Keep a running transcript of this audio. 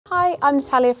Hi, I'm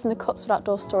Natalya from the Cotswold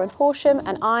Outdoor Store in Horsham,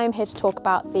 and I'm here to talk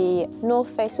about the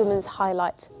North Face Women's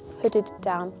Hyalite Hooded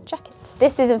Down Jacket.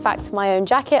 This is in fact my own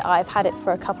jacket. I've had it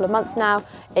for a couple of months now.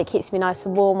 It keeps me nice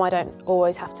and warm. I don't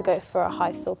always have to go for a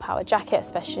high fill power jacket,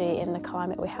 especially in the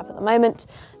climate we have at the moment.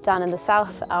 Down in the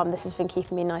south, this has been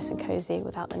keeping me nice and cozy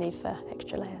without the need for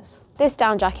extra layers. This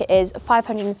down jacket is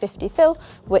 550 fill,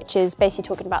 which is basically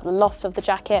talking about the loft of the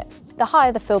jacket. The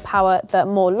higher the fill power, the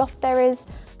more loft there is,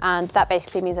 and that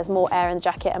basically means there's more air in the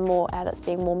jacket and more air that's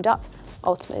being warmed up,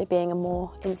 ultimately being a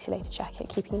more insulated jacket,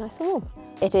 keeping you nice and warm.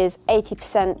 It is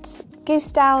 80%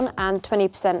 Goose Down and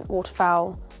 20%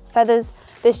 Waterfowl Feathers.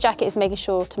 This jacket is making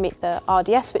sure to meet the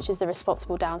RDS, which is the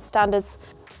Responsible Down standards.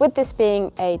 With this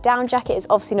being a down jacket, it's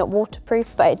obviously not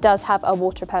waterproof, but it does have a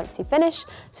water repellency finish.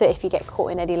 So if you get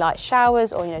caught in any light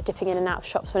showers or dipping in and out of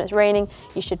shops when it's raining,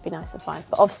 you should be nice and fine.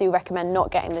 But obviously we recommend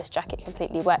not getting this jacket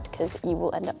completely wet because you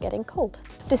will end up getting cold.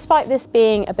 Despite this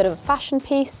being a bit of a fashion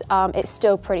piece, it's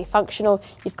still pretty functional.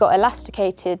 You've got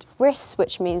elasticated wrists,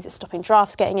 which means it's stopping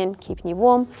drafts getting in, keeping you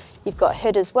warm. You've got a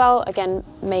hood as well, again,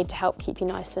 made to help keep you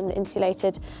nice and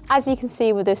insulated. As you can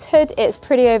see with this hood, it's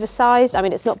pretty oversized. I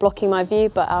mean, it's not blocking my view,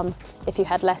 but if you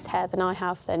had less hair than I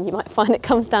have, then you might find it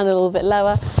comes down a little bit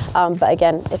lower. But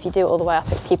again, if you do it all the way up,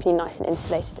 it's keeping you nice and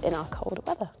insulated in our colder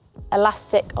weather.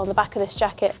 Elastic on the back of this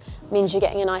jacket means you're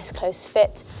getting a nice close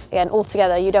fit. Again,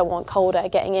 altogether, you don't want cold air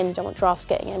getting in, you don't want drafts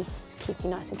getting in. It's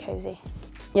keeping you nice and cozy.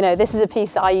 This is a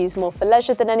piece that I use more for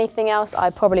leisure than anything else. I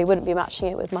probably wouldn't be matching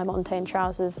it with my montane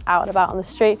trousers out and about on the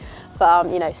street, but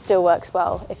still works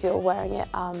well if you're wearing it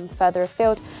further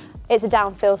afield. It's a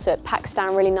down fill, so it packs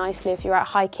down really nicely if you're out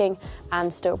hiking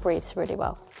and still breathes really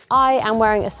well. I am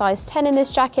wearing a size 10 in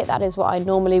this jacket. That is what I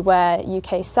normally wear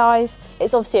UK size.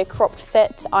 It's obviously a cropped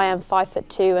fit. I am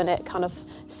 5'2" and it kind of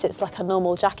sits like a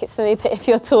normal jacket for me, but if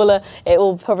you're taller, it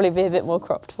will probably be a bit more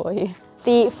cropped for you.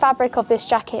 The fabric of this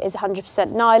jacket is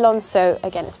 100% nylon, so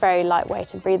again, it's very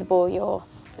lightweight and breathable.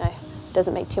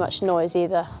 Doesn't make too much noise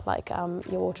either, like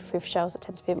your waterproof shells that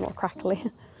tend to be a bit more crackly.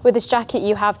 With this jacket,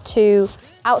 you have two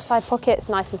outside pockets,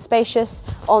 nice and spacious.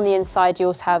 On the inside, you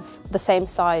also have the same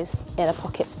size inner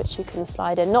pockets, which you can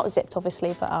slide in. Not zipped,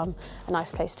 obviously, but a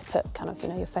nice place to put kind of,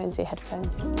 your phones or your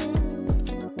headphones.